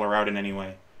sell her out in any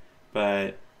way,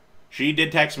 but she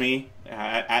did text me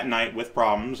at night with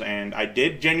problems, and I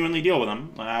did genuinely deal with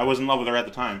them. I was in love with her at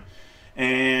the time,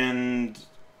 and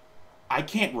I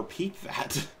can't repeat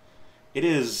that. It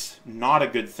is not a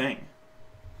good thing.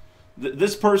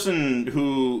 This person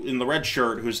who, in the red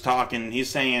shirt, who's talking, he's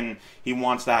saying he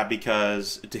wants that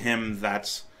because to him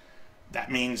that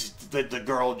means that the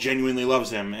girl genuinely loves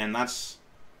him, and that's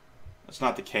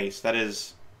not the case. That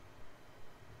is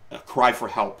a cry for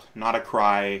help, not a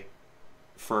cry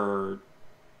for,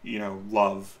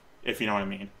 love, if you know what I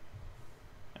mean.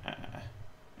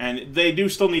 And they do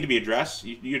still need to be addressed.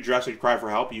 You address it, you cry for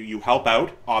help. You help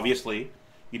out, obviously.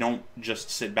 You don't just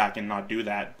sit back and not do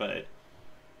that, but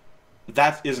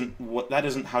that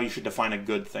isn't how you should define a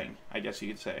good thing, I guess you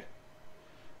could say.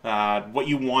 What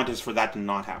you want is for that to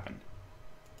not happen.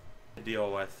 To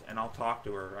deal with, and I'll talk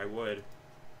to her. I would.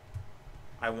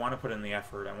 I want to put in the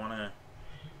effort. I want to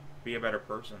be a better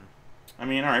person. I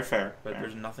mean, all right, fair. But fair.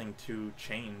 There's nothing to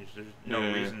change. There's no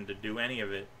reason to do any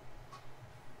of it.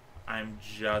 I'm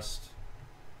just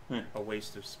a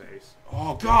waste of space.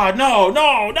 Oh, God, no,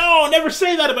 never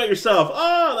say that about yourself.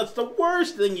 Oh, that's the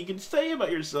worst thing you can say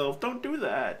about yourself. Don't do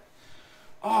that.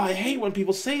 Oh, I hate when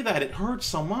people say that. It hurts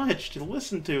so much to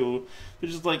listen to. They're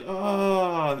just like,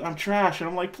 oh, I'm trash. And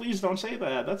I'm like, please don't say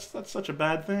that. That's such a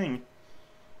bad thing.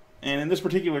 And in this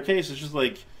particular case, it's just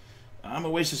like, I'm a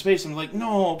waste of space. I'm like,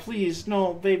 no, please,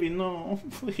 no, baby, no.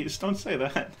 Please, don't say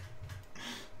that.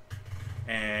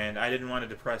 And I didn't want to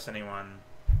depress anyone.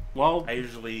 Well, I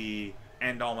usually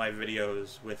end all my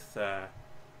videos with,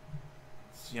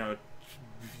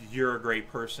 you're a great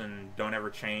person, don't ever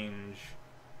change,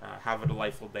 have a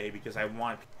delightful day, because I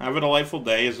want... Have a delightful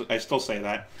day, I still say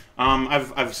that.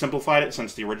 I've simplified it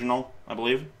since the original, I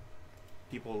believe.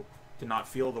 People to not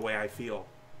feel the way I feel.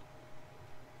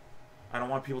 I don't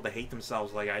want people to hate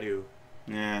themselves like I do.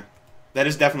 Yeah, that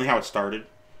is definitely how it started.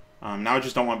 Now I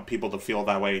just don't want people to feel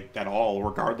that way at all,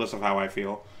 regardless of how I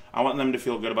feel. I want them to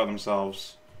feel good about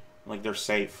themselves, like they're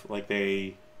safe, like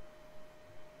they...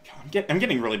 I'm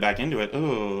getting really back into it.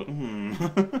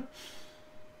 Ugh.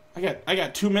 I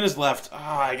got 2 minutes left.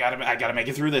 I gotta make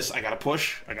it through this. I gotta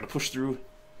push through.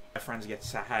 My friends get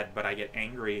sad, but I get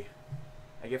angry.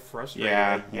 I get frustrated.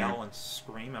 Yeah, I yell and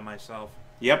scream at myself.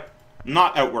 Yep.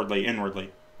 Not outwardly,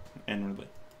 inwardly. Not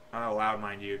loud,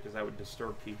 mind you, because that would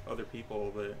disturb other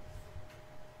people, but...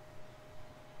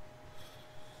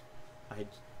 I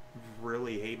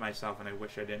really hate myself, and I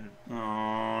wish I didn't.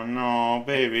 Oh, no,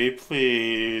 baby,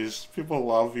 please. People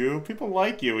love you. People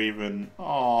like you, even.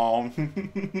 Oh.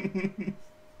 I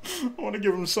want to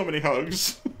give them so many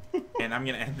hugs. And I'm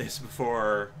going to end this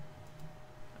before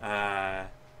I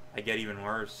get even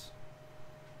worse.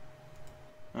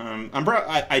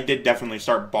 I did definitely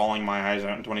start bawling my eyes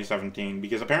out in 2017,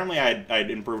 because apparently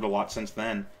I'd improved a lot since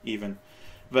then, even.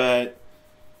 But...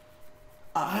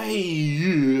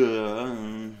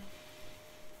 I'm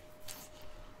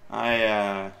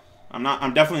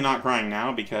definitely not crying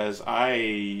now, because I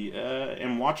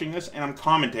am watching this and I'm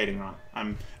commentating on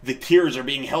it. The tears are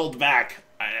being held back.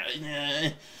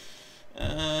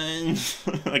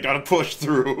 I gotta push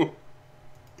through.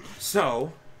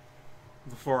 So,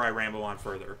 before I ramble on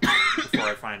further, before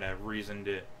I find a reason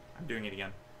to... I'm doing it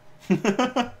again.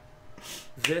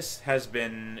 This has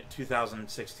been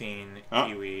 2016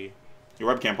 Keywii.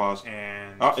 Your webcam paused.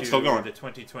 And it's still going. The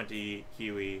 2020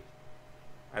 Keywii.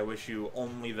 I wish you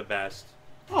only the best.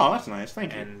 Oh, that's nice.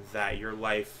 Thank you. And that your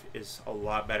life is a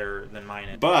lot better than mine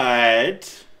is.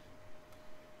 But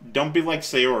don't be like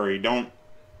Sayori. Don't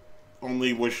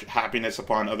only wish happiness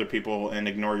upon other people and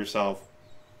ignore yourself.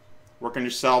 Work on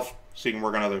yourself so you can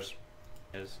work on others.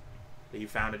 Is that you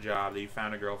found a job, that you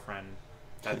found a girlfriend.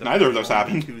 That Neither of those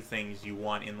happened. 2 things you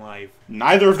want in life.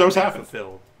 Neither of those happened.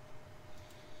 Fulfilled.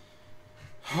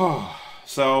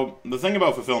 So the thing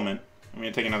about fulfillment, I'm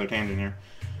gonna take another tangent here.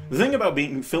 The thing about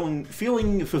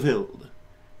feeling fulfilled,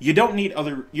 you don't need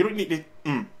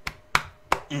to.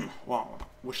 Wow,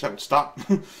 wish that would stop.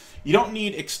 You don't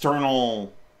need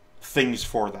external things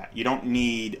for that. You don't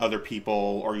need other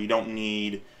people, or you don't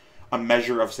need a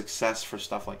measure of success for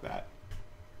stuff like that.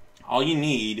 All you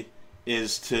need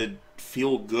is to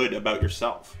feel good about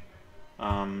yourself.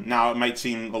 Now, it might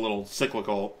seem a little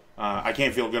cyclical. I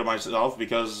can't feel good about myself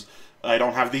because I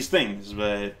don't have these things,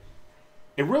 but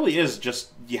it really is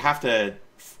just, you have to,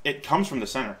 it comes from the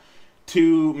center.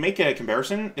 To make a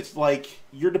comparison, it's like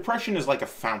your depression is like a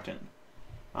fountain.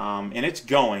 And it's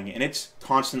going, and it's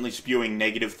constantly spewing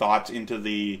negative thoughts into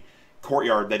the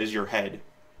courtyard that is your head.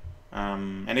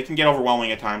 And it can get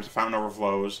overwhelming at times. The fountain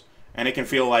overflows, and it can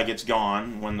feel like it's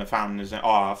gone when the fountain is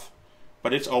off,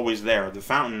 but it's always there. The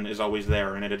fountain is always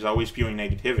there, and it is always spewing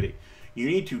negativity. You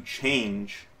need to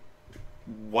change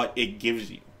what it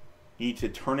gives you. You need to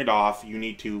turn it off. You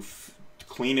need to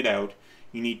clean it out.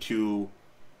 You need to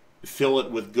fill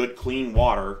it with good, clean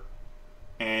water,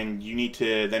 and you need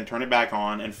to then turn it back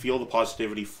on and feel the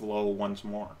positivity flow once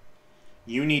more.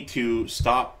 You need to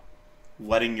stop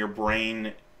letting your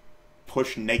brain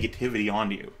push negativity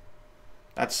onto you.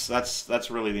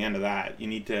 That's really the end of that. You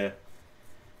need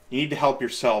to help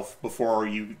yourself before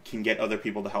you can get other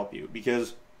people to help you,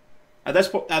 because at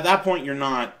that point you're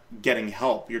not getting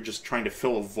help. You're just trying to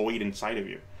fill a void inside of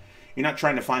you. You're not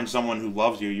trying to find someone who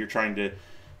loves you. You're trying to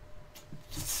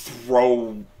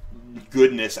throw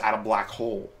goodness at a black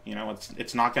hole. You know,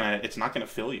 it's not gonna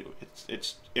fill you.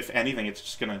 It's if anything,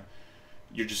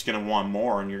 you're just gonna want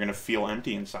more, and you're gonna feel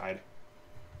empty inside.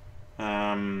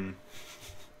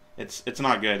 It's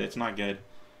not good. It's not good.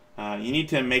 You need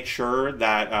to make sure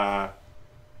that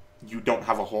you don't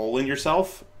have a hole in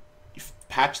yourself. You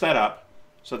patch that up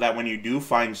so that when you do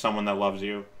find someone that loves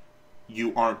you,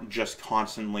 you aren't just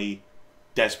constantly,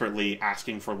 desperately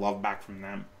asking for love back from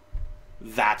them.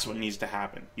 That's what needs to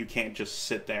happen. You can't just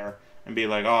sit there and be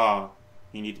like, oh,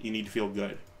 you need to feel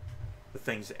good. The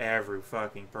things every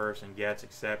fucking person gets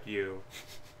except you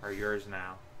are yours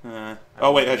now.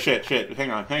 Oh wait, shit.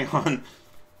 Hang on. Let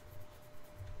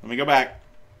me go back.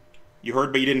 You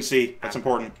heard, but you didn't see. That's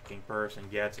important. Fucking person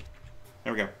gets it.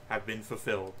 There we go. Have been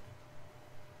fulfilled.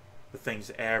 The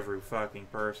things every fucking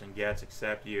person gets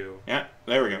except you. Yeah,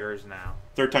 there we go. Yours now.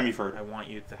 Third time you've heard. I want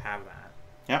you to have that.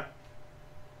 Yeah.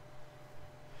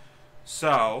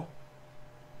 So,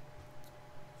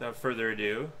 without further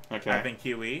ado, okay. I've been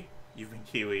Keywii. You've been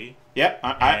Keywii. Yeah,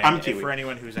 I'm Keywii. For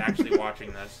anyone who's actually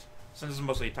watching this, since this is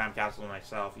mostly a time capsule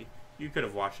myself, you could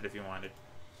have watched it if you wanted.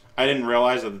 I didn't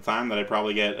realize at the time that I'd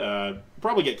probably get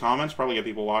comments, probably get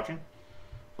people watching.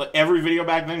 Like every video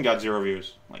back then got 0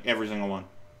 views, like every single one,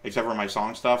 except for my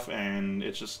song stuff, and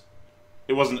it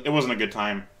wasn't a good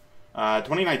time.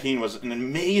 2019 was an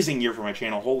amazing year for my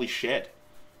channel. Holy shit.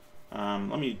 I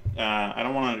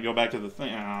don't want to go back to the thing.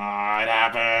 It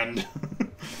happened.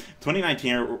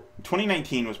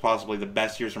 2019 was possibly the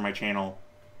best years for my channel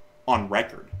on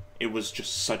record. It was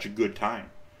just such a good time.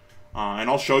 And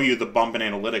I'll show you the bump in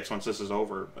analytics once this is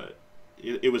over, but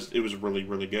it was really,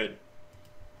 really good.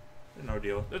 No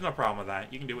deal. There's no problem with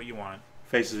that. You can do what you want.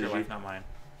 Faces your life, not mine.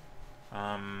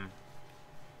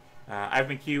 I've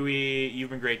been Keywii.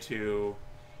 You've been great too.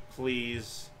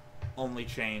 Please, only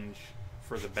change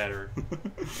for the better.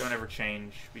 Don't ever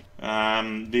change.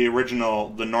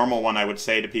 The normal one I would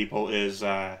say to people is,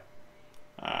 I've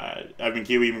been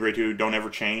Keywii. You've been great too. Don't ever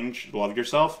change. Love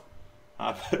yourself.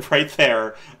 But right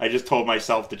there, I just told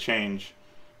myself to change.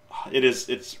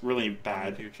 It's really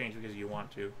bad. You change because you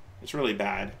want to. It's really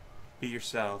bad. Be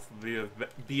yourself.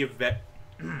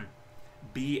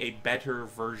 Be a better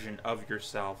version of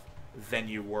yourself than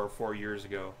you were 4 years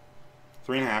ago.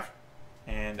 3.5.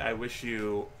 And I wish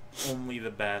you only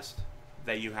the best.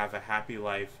 That you have a happy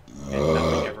life and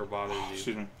nothing ever bothers you.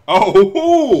 Excuse me.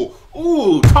 Oh,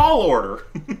 ooh, tall order.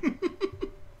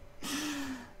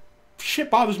 Shit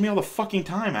bothers me all the fucking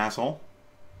time, asshole.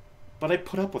 But I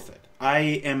put up with it. I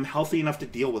am healthy enough to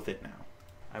deal with it now.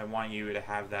 I want you to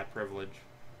have that privilege.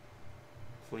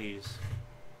 Please,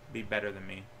 be better than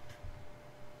me.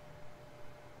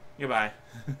 Goodbye.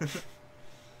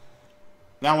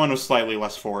 That one was slightly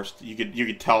less forced. You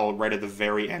could tell right at the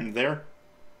very end there.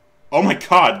 Oh my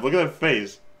god, look at that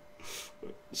face.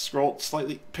 Scroll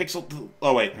slightly, pixel to the,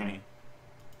 oh wait, I mean.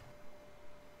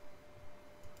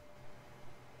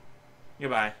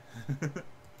 Goodbye.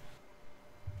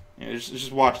 Yeah,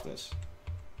 just watch this.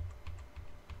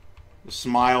 The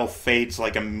smile fades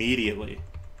like immediately.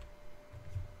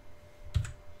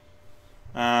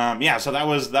 Yeah, so that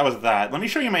was that. Let me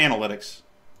show you my analytics.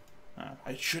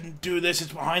 I shouldn't do this.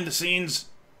 It's behind the scenes.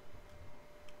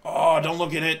 Oh, don't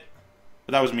look at it.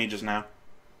 But that was me just now.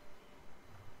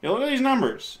 Yeah, look at these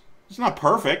numbers. It's not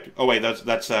perfect. Oh wait,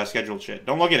 that's scheduled shit.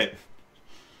 Don't look at it.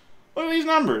 Look at these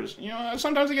numbers. You know,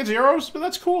 sometimes I get zeros, but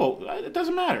that's cool. It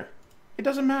doesn't matter. It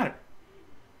doesn't matter.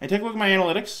 I take a look at my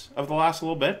analytics of the last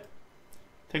little bit.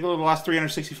 Take a look at the last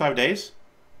 365 days.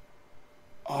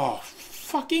 Oh,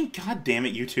 fucking goddamn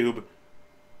it, YouTube.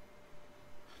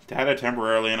 Data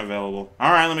temporarily unavailable.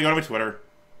 Alright, let me go to my Twitter.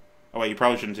 Oh wait, you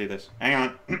probably shouldn't see this.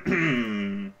 Hang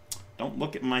on. Don't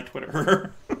look at my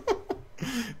Twitter.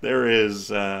 There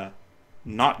is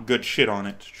not good shit on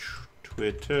it.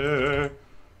 Twitter.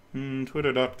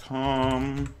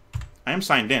 Twitter.com. I am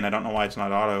signed in. I don't know why it's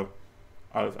not auto.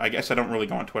 I guess I don't really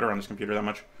go on Twitter on this computer that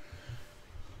much.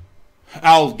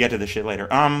 I'll get to this shit later.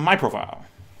 My profile.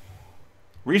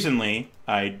 Recently,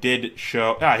 I did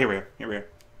show... Ah, here we are. Here we are.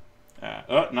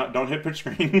 Oh, no, don't hit pitch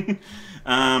screen.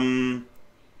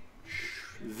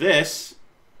 This,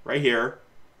 right here,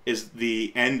 is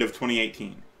the end of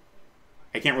 2018.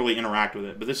 I can't really interact with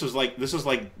it, but this is like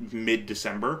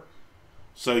mid-December.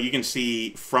 So you can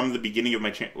see from the beginning of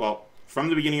my channel... Well, from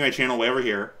the beginning of my channel way over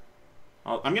here...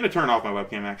 I'm going to turn off my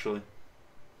webcam, actually.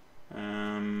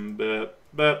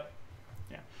 But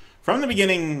yeah. From the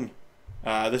beginning...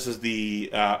 this is the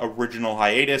original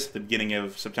hiatus, the beginning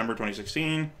of September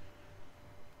 2016.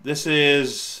 This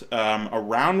is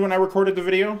around when I recorded the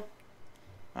video.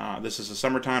 This is the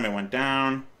summertime. I went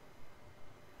down.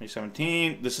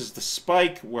 2017. This is the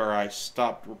spike where I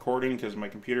stopped recording because my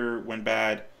computer went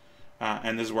bad.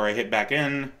 And this is where I hit back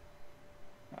in.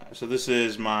 So this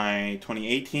is my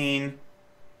 2018.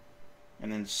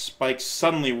 And then spikes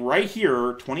suddenly right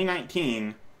here,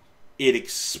 2019. It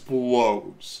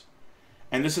explodes.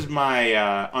 And this is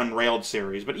my Unrailed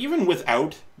series. But even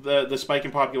without the spike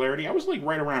in popularity, I was like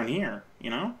right around here, you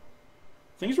know?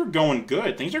 Things were going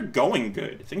good. Things are going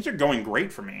good. Things are going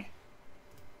great for me.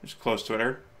 Just close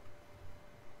Twitter.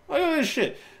 Look at this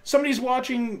shit. Somebody's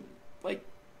watching, like,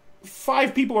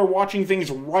 5 people are watching things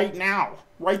right now.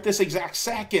 Right this exact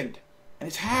second. And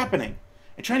it's happening.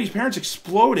 And Chinese parents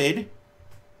exploded.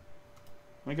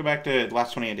 Let me go back to the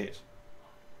last 28 days.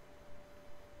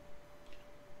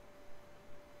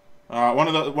 One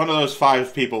of those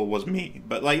 5 people was me,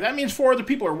 but like that means 4 other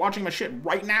people are watching my shit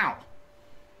right now.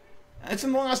 That's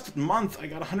in the last month. I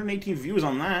got 118 views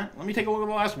on that. Let me take a look at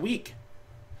the last week.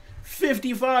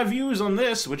 55 views on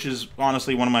this, which is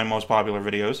honestly one of my most popular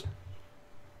videos.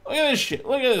 Look at this shit.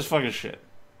 Look at this fucking shit.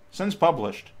 Since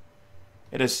published,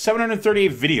 it has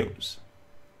 738 videos.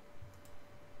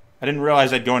 I didn't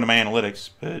realize I'd go into my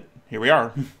analytics, but here we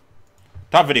are.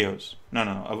 Top videos.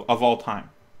 No, of all time.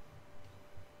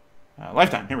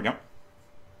 Lifetime. Here we go.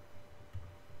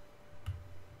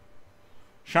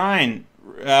 Shine.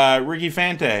 Ricky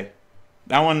Fante.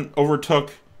 That one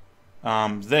overtook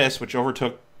this, which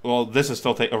overtook... Well, this is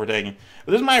still overtaking.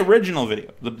 But this is my original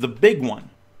video. The big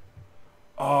one.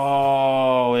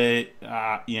 Oh,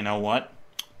 you know what?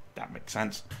 That makes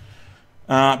sense.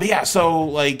 But yeah, so,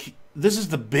 like, this is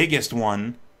the biggest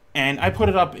one. And I put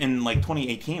it up in, like,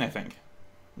 2018, I think.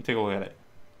 Let me take a look at it.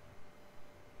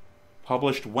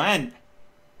 Published when?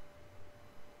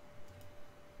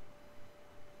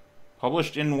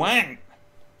 Published in when?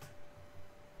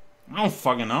 I don't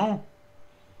fucking know.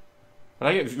 But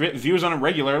I get views on it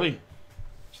regularly.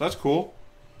 So that's cool.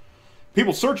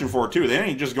 People searching for it too. They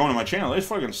ain't just going to my channel. They're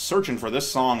fucking searching for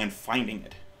this song and finding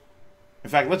it. In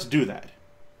fact, let's do that.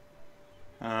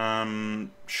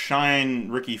 Shine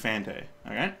Ricky Fante.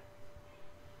 Okay.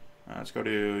 Let's go to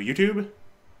YouTube.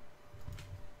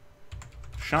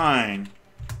 Shine.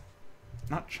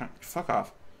 Not Shine. Fuck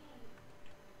off.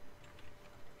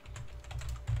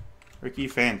 Ricky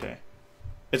Fante.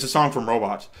 It's a song from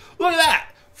Robots. Look at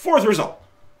that! 4th result.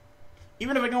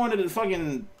 Even if I go into the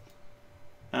fucking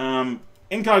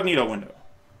incognito window.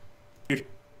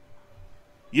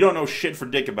 You don't know shit for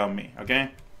dick about me,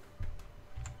 okay?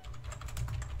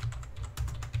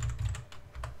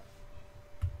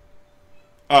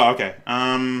 Oh, okay.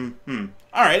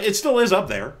 Alright, it still is up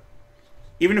there.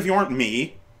 Even if you aren't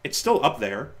me, it's still up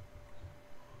there.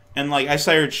 And, like, I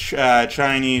search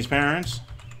Chinese parents.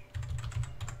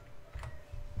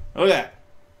 Look at that.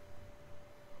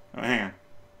 Oh, hang on.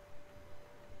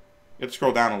 You have to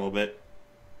scroll down a little bit.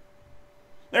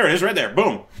 There it is, right there.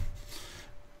 Boom.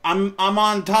 I'm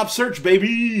on top search,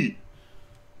 baby.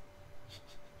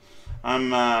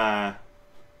 I'm gonna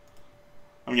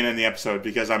end the episode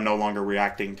because I'm no longer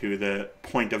reacting to the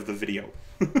point of the video.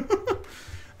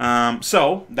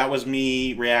 So that was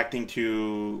me reacting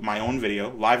to my own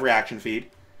video, live reaction feed.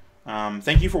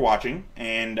 Thank you for watching,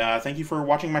 and thank you for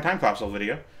watching my time capsule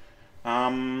video.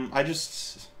 I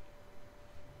just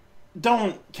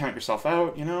don't count yourself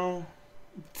out, you know.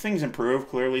 Things improve.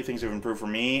 Clearly, things have improved for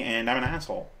me, and I'm an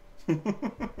asshole. You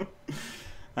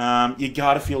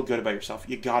gotta feel good about yourself.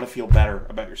 You gotta feel better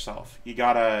about yourself. You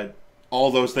gotta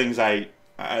all those things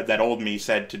that old me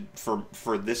said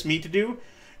for this me to do.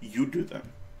 You do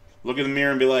them. Look in the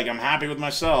mirror and be like, I'm happy with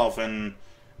myself, and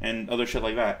other shit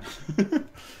like that.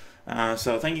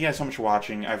 So thank you guys so much for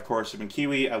watching. I, of course, have been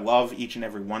Keywii. I love each and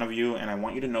every one of you, and I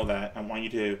want you to know that. I want you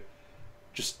to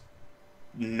just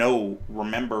know,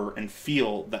 remember, and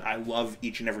feel that I love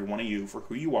each and every one of you for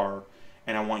who you are,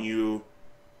 and I want you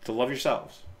to love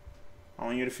yourselves. I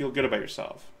want you to feel good about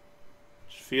yourself.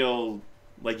 Just feel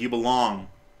like you belong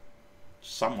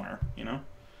somewhere, you know?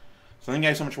 So thank you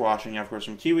guys so much for watching. Of course,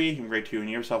 from Keywii, I'm great too, and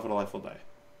you have yourself a delightful day.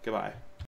 Goodbye.